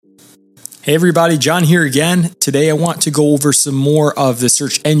Hey everybody, John here again. Today I want to go over some more of the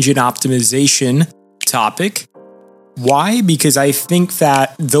search engine optimization topic. Why? Because I think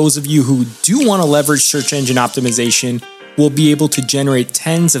that those of you who do want to leverage search engine optimization will be able to generate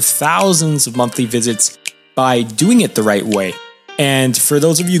tens of thousands of monthly visits by doing it the right way. And for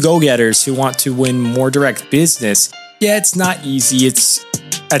those of you go-getters who want to win more direct business, it's not easy. It's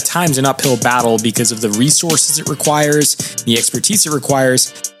at times an uphill battle because of the resources it requires, the expertise it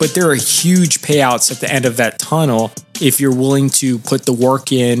requires, but there are huge payouts at the end of that tunnel if you're willing to put the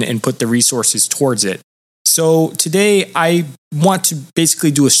work in and put the resources towards it. So today I want to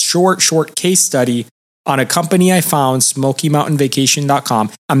basically do a short case study on a company I found,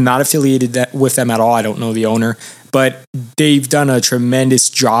 SmokyMountainVacation.com. I'm not affiliated with them at all. I don't know the owner, but they've done a tremendous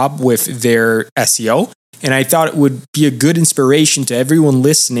job with their SEO. And I thought it would be a good inspiration to everyone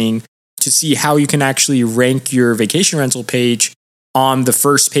listening to see how you can actually rank your vacation rental page on the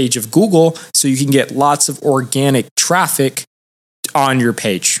first page of Google so you can get lots of organic traffic on your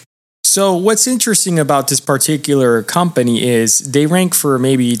page. So what's interesting about this particular company is they rank for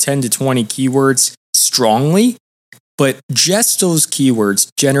maybe 10 to 20 keywords strongly, but just those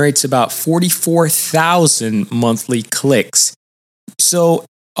keywords generates about 44,000 monthly clicks. So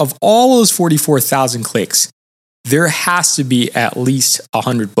of all those 44,000 clicks, there has to be at least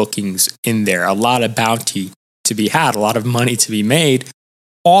 100 bookings in there, a lot of bounty to be had, a lot of money to be made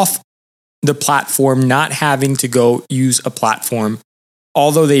off the platform, not having to go use a platform.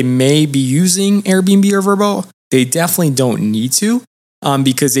 Although they may be using Airbnb or Vrbo, they definitely don't need to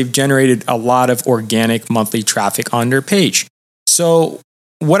because they've generated a lot of organic monthly traffic on their page. So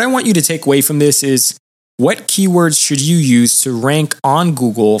what I want you to take away from this is, what keywords should you use to rank on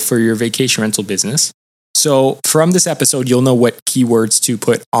Google for your vacation rental business? So from this episode, you'll know what keywords to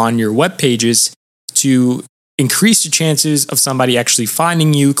put on your web pages to increase the chances of somebody actually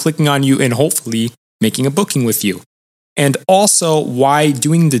finding you, clicking on you, and hopefully making a booking with you. And also why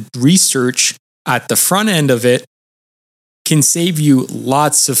doing the research at the front end of it can save you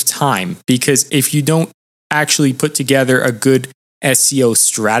lots of time. Because if you don't actually put together a good SEO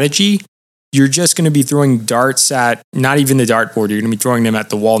strategy, you're just going to be throwing darts at not even the dartboard. You're going to be throwing them at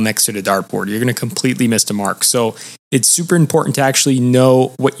the wall next to the dartboard. You're going to completely miss the mark. So it's super important to actually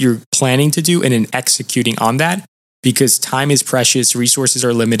know what you're planning to do and then executing on that, because time is precious, resources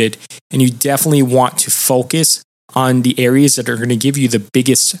are limited, and you definitely want to focus on the areas that are going to give you the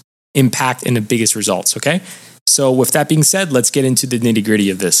biggest impact and the biggest results, okay? So with that being said, let's get into the nitty-gritty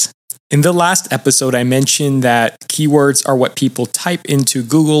of this. In the last episode, I mentioned that keywords are what people type into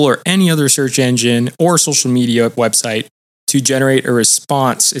Google or any other search engine or social media website to generate a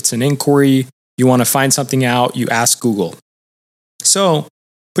response. It's an inquiry. You want to find something out, you ask Google. So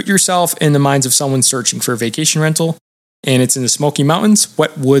put yourself in the minds of someone searching for a vacation rental, and it's in the Smoky Mountains.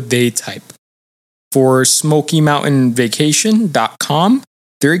 What would they type? For SmokyMountainVacation.com,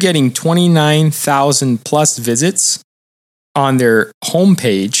 they're getting 29,000 plus visits on their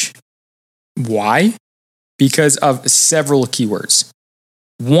homepage. Why? Because of several keywords.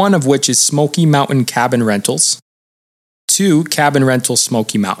 One of which is Smoky Mountain Cabin Rentals. 2, Cabin Rental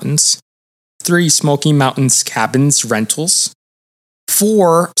Smoky Mountains. 3, Smoky Mountains Cabins Rentals.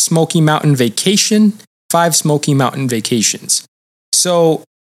 4, Smoky Mountain Vacation. 5, Smoky Mountain Vacations. So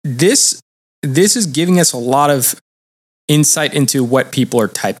this is giving us a lot of insight into what people are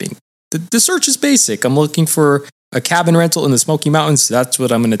typing. The search is basic. I'm looking for a cabin rental in the Smoky Mountains. That's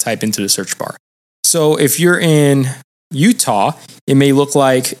what I'm going to type into the search bar. So if you're in Utah, it may look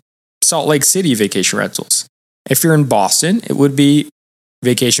like Salt Lake City Vacation Rentals. If you're in Boston, it would be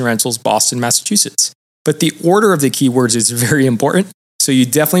Vacation Rentals, Boston, Massachusetts. But the order of the keywords is very important. So you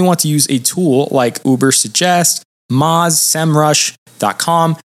definitely want to use a tool like Ubersuggest, Moz,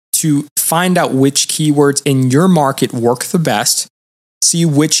 SEMrush.com to find out which keywords in your market work the best. See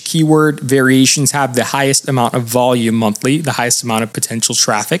which keyword variations have the highest amount of volume monthly, the highest amount of potential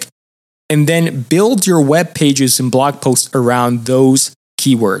traffic, and then build your web pages and blog posts around those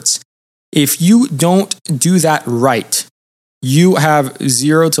keywords. If you don't do that right, you have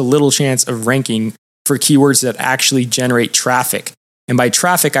zero to little chance of ranking for keywords that actually generate traffic. And by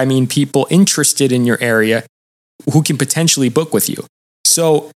traffic, I mean people interested in your area who can potentially book with you.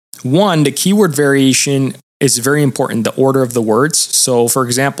 So one, the keyword variation is very important, the order of the words. So for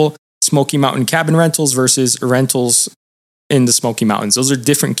example, Smoky Mountain Cabin Rentals versus rentals in the Smoky Mountains. Those are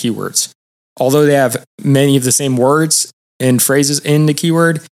different keywords. Although they have many of the same words and phrases in the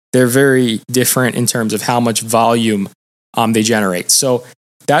keyword, they're very different in terms of how much volume they generate. So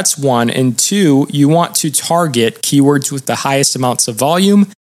that's one. And two, you want to target keywords with the highest amounts of volume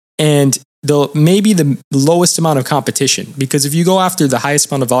and maybe the lowest amount of competition. Because if you go after the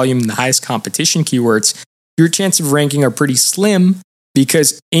highest amount of volume and the highest competition keywords, your chance of ranking are pretty slim,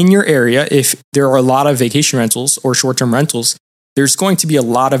 because in your area, if there are a lot of vacation rentals or short-term rentals, there's going to be a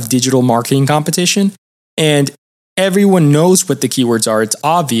lot of digital marketing competition, and everyone knows what the keywords are. It's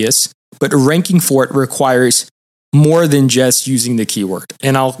obvious, but ranking for it requires more than just using the keyword.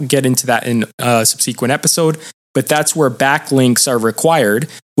 And I'll get into that in a subsequent episode, but that's where backlinks are required,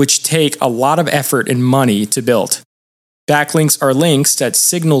 which take a lot of effort and money to build. Backlinks are links that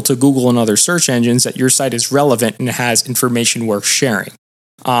signal to Google and other search engines that your site is relevant and has information worth sharing.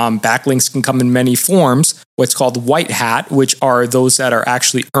 Backlinks can come in many forms, what's called white hat, which are those that are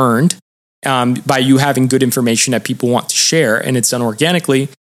actually earned by you having good information that people want to share, and it's done organically,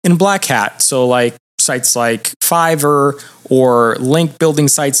 and black hat, so like sites like Fiverr or link building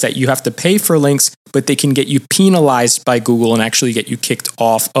sites that you have to pay for links, but they can get you penalized by Google and actually get you kicked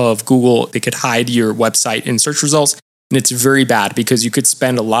off of Google. They could hide your website in search results, and it's very bad because you could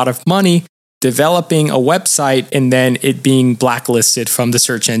spend a lot of money developing a website and then it being blacklisted from the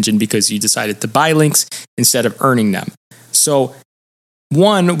search engine because you decided to buy links instead of earning them. So,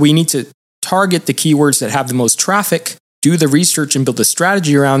 one, we need to target the keywords that have the most traffic, do the research and build a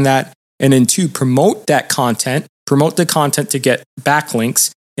strategy around that. And then two, promote that content, promote the content to get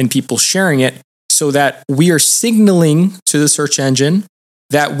backlinks and people sharing it so that we are signaling to the search engine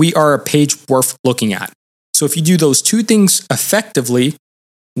that we are a page worth looking at. So if you do those two things effectively,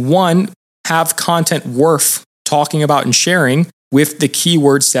 one, have content worth talking about and sharing with the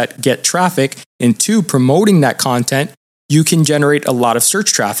keywords that get traffic, and two, promoting that content, you can generate a lot of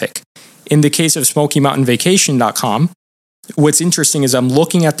search traffic. In the case of SmokyMountainVacation.com, what's interesting is I'm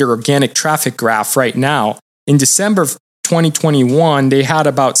looking at their organic traffic graph right now. In December of 2021, they had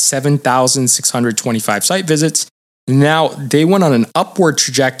about 7,625 site visits. Now they went on an upward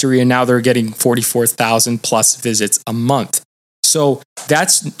trajectory and now they're getting 44,000 plus visits a month. So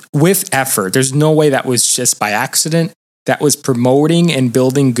that's with effort. There's no way that was just by accident. That was promoting and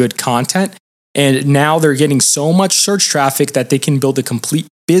building good content. And now they're getting so much search traffic that they can build a complete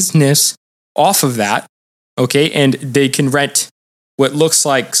business off of that. Okay. And they can rent what looks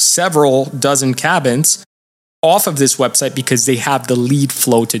like several dozen cabins off of this website because they have the lead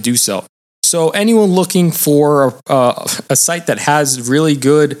flow to do so. So anyone looking for a site that has really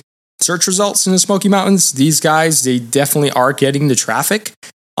good search results in the Smoky Mountains, these guys, they definitely are getting the traffic,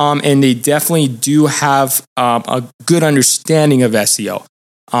 and they definitely do have a good understanding of SEO.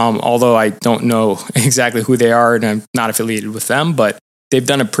 Although I don't know exactly who they are and I'm not affiliated with them, but they've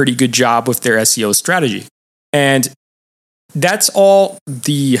done a pretty good job with their SEO strategy. And that's all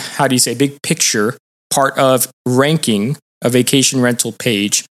the, big picture part of ranking a vacation rental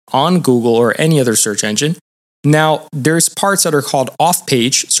page on Google or any other search engine. Now, there's parts that are called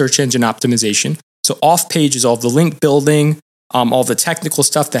off-page search engine optimization. So off-page is all the link building, all the technical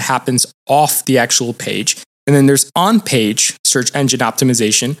stuff that happens off the actual page. And then there's on-page search engine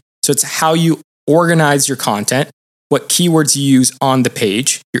optimization. So it's how you organize your content, what keywords you use on the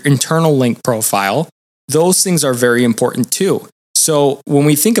page, your internal link profile. Those things are very important too. So when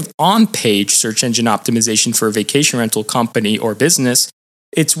we think of on-page search engine optimization for a vacation rental company or business,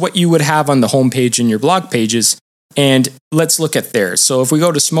 it's what you would have on the homepage in your blog pages. And let's look at theirs. So if we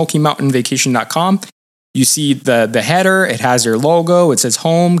go to SmokyMountainVacation.com, you see the header, it has their logo, it says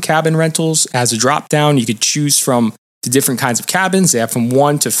home, cabin rentals, it has a drop down. You could choose from the different kinds of cabins. They have from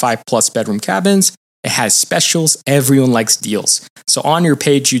 1 to 5+ bedroom cabins. It has specials. Everyone likes deals. So on your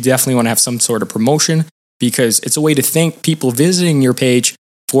page, you definitely want to have some sort of promotion because it's a way to thank people visiting your page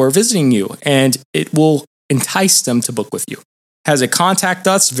for visiting you, and it will entice them to book with you. Has a contact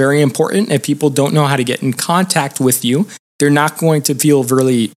us, very important. If people don't know how to get in contact with you, they're not going to feel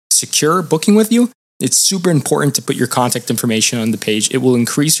really secure booking with you. It's super important to put your contact information on the page. It will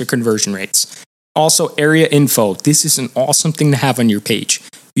increase your conversion rates. Also, area info. This is an awesome thing to have on your page.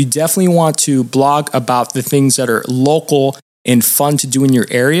 You definitely want to blog about the things that are local and fun to do in your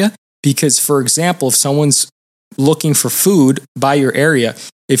area. Because, for example, if someone's looking for food by your area,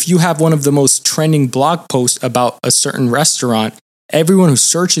 if you have one of the most trending blog posts about a certain restaurant, everyone who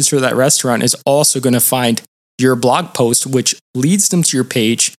searches for that restaurant is also going to find your blog post, which leads them to your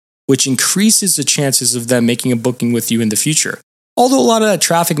page, which increases the chances of them making a booking with you in the future. Although a lot of that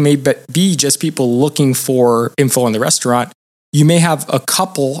traffic may be just people looking for info on the restaurant, you may have a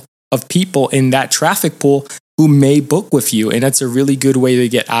couple of people in that traffic pool who may book with you, and that's a really good way to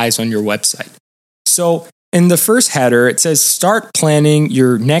get eyes on your website. So in the first header, it says start planning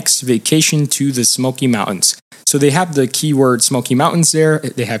your next vacation to the Smoky Mountains. So they have the keyword Smoky Mountains there.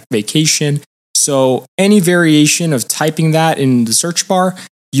 They have vacation. So any variation of typing that in the search bar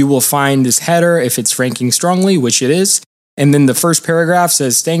you will find this header if it's ranking strongly, which it is. And then the first paragraph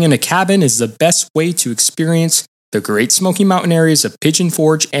says, staying in a cabin is the best way to experience the Great Smoky Mountain areas of Pigeon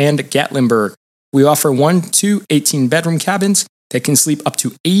Forge and Gatlinburg. We offer 1 to 18 bedroom cabins that can sleep up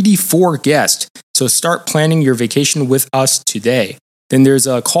to 84 guests. So start planning your vacation with us today. Then there's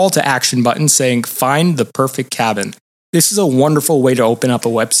a call to action button saying, find the perfect cabin. This is a wonderful way to open up a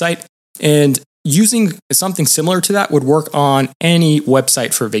website. And using something similar to that would work on any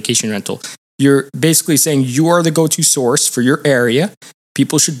website for vacation rental. You're basically saying you are the go-to source for your area.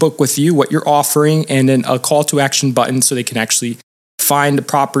 People should book with you, what you're offering, and then a call to action button so they can actually find the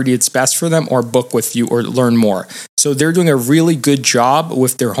property that's best for them or book with you or learn more. So they're doing a really good job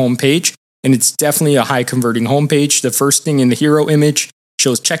with their homepage, and it's definitely a high converting homepage. The first thing in the hero image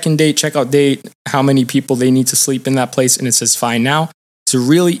shows check-in date, checkout date, how many people they need to sleep in that place, and it says find now. It's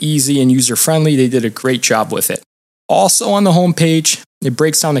really easy and user-friendly. They did a great job with it. Also on the homepage, it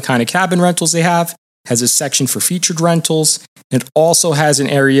breaks down the kind of cabin rentals they have, has a section for featured rentals. It also has an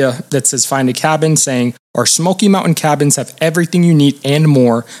area that says find a cabin, saying our Smoky Mountain cabins have everything you need and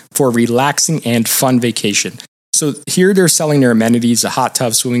more for a relaxing and fun vacation. So here they're selling their amenities, the hot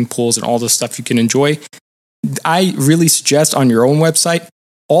tub, swimming pools, and all the stuff you can enjoy. I really suggest on your own website,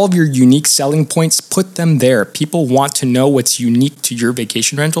 all of your unique selling points, put them there. People want to know what's unique to your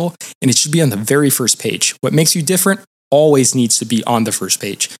vacation rental, and it should be on the very first page. What makes you different always needs to be on the first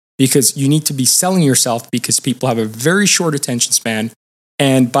page, because you need to be selling yourself, because people have a very short attention span.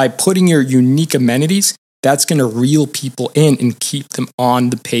 And by putting your unique amenities, that's going to reel people in and keep them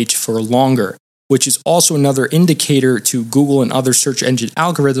on the page for longer, which is also another indicator to Google and other search engine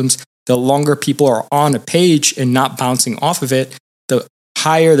algorithms. The longer people are on a page and not bouncing off of it, the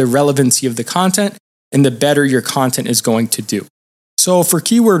higher the relevancy of the content and the better your content is going to do. So for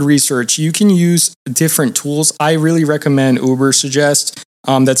keyword research, you can use different tools. I really recommend Ubersuggest.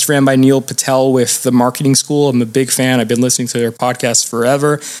 That's ran by Neil Patel with the Marketing School. I'm a big fan. I've been listening to their podcast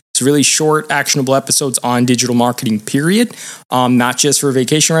forever. It's really short, actionable episodes on digital marketing, period. Not just for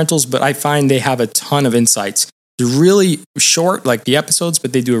vacation rentals, but I find they have a ton of insights. They're really short, like the episodes,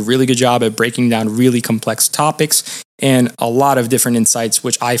 but they do a really good job at breaking down really complex topics and a lot of different insights,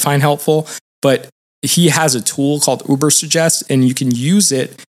 which I find helpful. But he has a tool called Ubersuggest, and you can use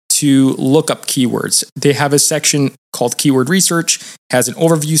it to look up keywords. They have a section called Keyword Research, has an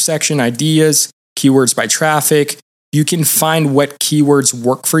overview section, ideas, keywords by traffic. You can find what keywords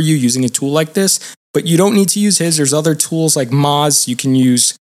work for you using a tool like this, but you don't need to use his. There's other tools like Moz. You can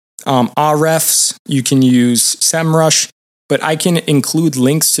use Ahrefs. You can use SEMrush, but I can include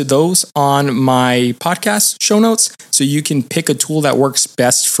links to those on my podcast show notes, so you can pick a tool that works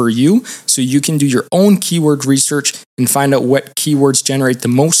best for you, so you can do your own keyword research and find out what keywords generate the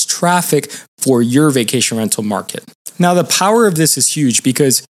most traffic for your vacation rental market. Now, the power of this is huge,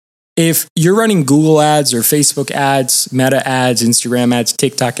 because if you're running Google ads or Facebook ads, Meta ads, Instagram ads,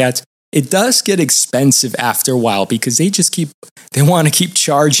 TikTok ads, it does get expensive after a while, because they want to keep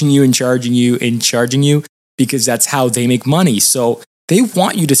charging you and charging you and charging you, because that's how they make money. So they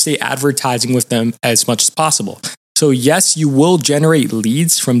want you to stay advertising with them as much as possible. So yes, you will generate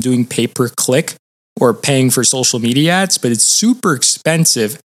leads from doing pay-per-click or paying for social media ads, but it's super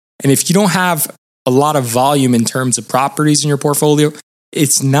expensive. And if you don't have a lot of volume in terms of properties in your portfolio,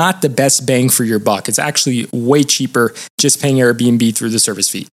 it's not the best bang for your buck. It's actually way cheaper just paying Airbnb through the service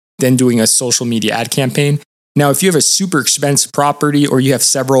fee than doing a social media ad campaign. Now, if you have a super expensive property or you have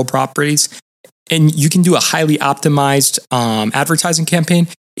several properties and you can do a highly optimized advertising campaign,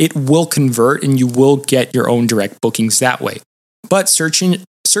 it will convert and you will get your own direct bookings that way. But search engine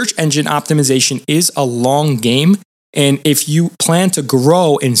optimization is a long game. And if you plan to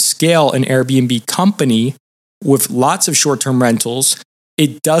grow and scale an Airbnb company with lots of short-term rentals,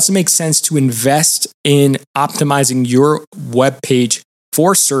 it does make sense to invest in optimizing your web page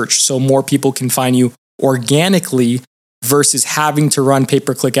for search so more people can find you organically versus having to run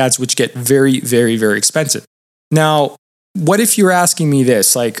pay-per-click ads, which get very, very, very expensive. Now, what if you're asking me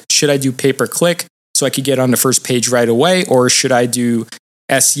this, like, should I do pay-per-click so I could get on the first page right away, or should I do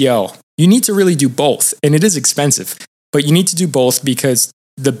SEO? You need to really do both, and it is expensive, but you need to do both because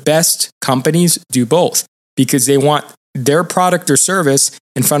the best companies do both, because they want their product or service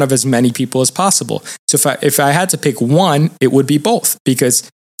in front of as many people as possible. So if I had to pick one, it would be both, because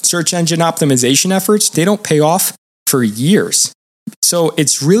search engine optimization efforts, they don't pay off for years. So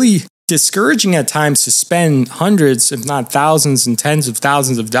it's really discouraging at times to spend hundreds, if not thousands and tens of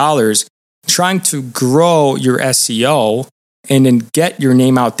thousands of dollars trying to grow your SEO and then get your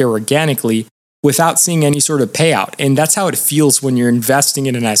name out there organically without seeing any sort of payout. And that's how it feels when you're investing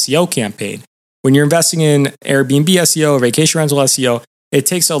in an SEO campaign. When you're investing in Airbnb SEO or vacation rental SEO, it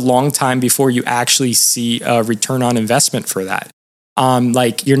takes a long time before you actually see a return on investment for that.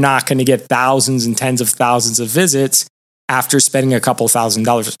 Like you're not going to get thousands and tens of thousands of visits after spending a couple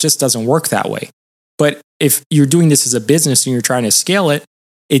 $1,000s. It just doesn't work that way. But if you're doing this as a business and you're trying to scale it,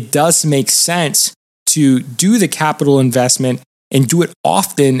 it does make sense to do the capital investment and do it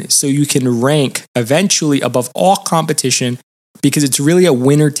often so you can rank eventually above all competition, because it's really a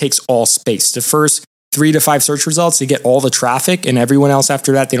winner takes all space. The first 3 to 5 search results, they get all the traffic, and everyone else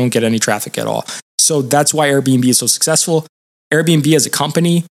after that, they don't get any traffic at all. So that's why Airbnb is so successful. Airbnb as a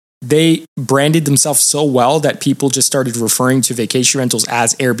company, they branded themselves so well that people just started referring to vacation rentals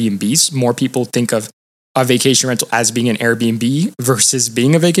as Airbnbs. More people think of a vacation rental as being an Airbnb versus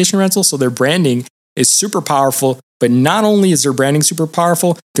being a vacation rental. So their branding is super powerful. But not only is their branding super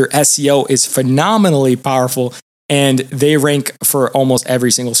powerful, their SEO is phenomenally powerful. And they rank for almost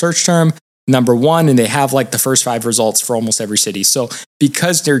every single search term, number 1, and they have like the first 5 results for almost every city. So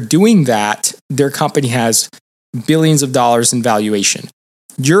because they're doing that, their company has billions of dollars in valuation.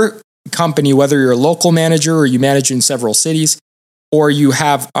 Your company, whether you're a local manager or you manage in several cities, or you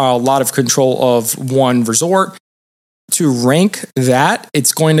have a lot of control of one resort, to rank that,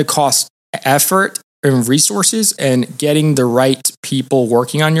 it's going to cost effort and resources and getting the right people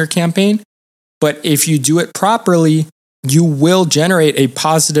working on your campaign. But if you do it properly, you will generate a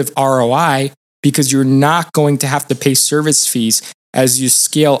positive ROI because you're not going to have to pay service fees as you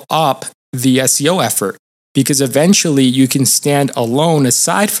scale up the SEO effort. Because eventually you can stand alone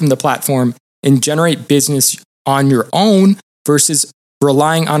aside from the platform and generate business on your own versus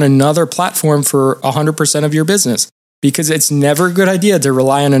relying on another platform for 100% of your business. Because it's never a good idea to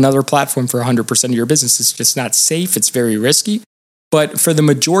rely on another platform for 100% of your business. It's just not safe. It's very risky. But for the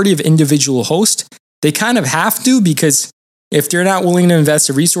majority of individual hosts, they kind of have to, because if they're not willing to invest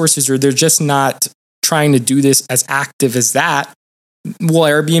the resources or they're just not trying to do this as active as that, well,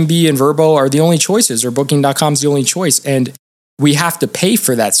 Airbnb and Vrbo are the only choices, or Booking.com is the only choice. And we have to pay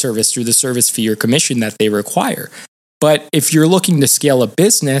for that service through the service fee or commission that they require. But if you're looking to scale a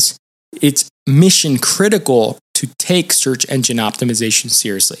business, it's mission critical to take search engine optimization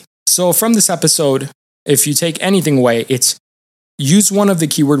seriously. So from this episode, if you take anything away, it's use one of the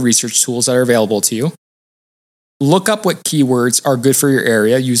keyword research tools that are available to you. Look up what keywords are good for your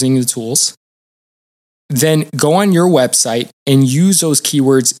area using the tools. Then go on your website and use those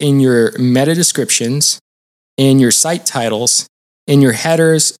keywords in your meta descriptions, in your site titles, in your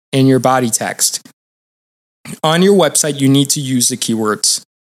headers, and your body text. On your website, you need to use the keywords.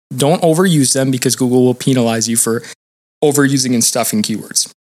 Don't overuse them because Google will penalize you for overusing and stuffing keywords.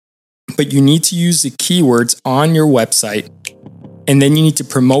 But you need to use the keywords on your website, and then you need to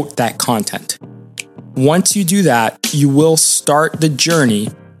promote that content. Once you do that, you will start the journey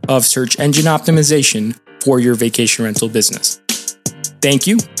of search engine optimization for your vacation rental business. Thank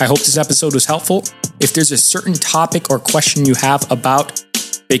you. I hope this episode was helpful. If there's a certain topic or question you have about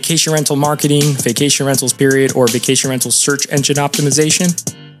vacation rental marketing, vacation rentals period, or vacation rental search engine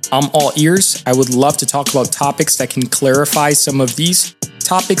optimization, I'm all ears. I would love to talk about topics that can clarify some of these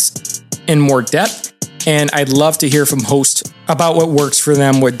topics in more depth. And I'd love to hear from hosts about what works for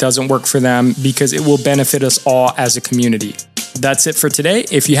them, what doesn't work for them, because it will benefit us all as a community. That's it for today.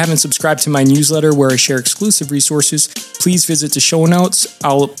 If you haven't subscribed to my newsletter where I share exclusive resources, please visit the show notes.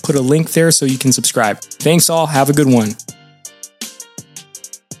 I'll put a link there so you can subscribe. Thanks all. Have a good one.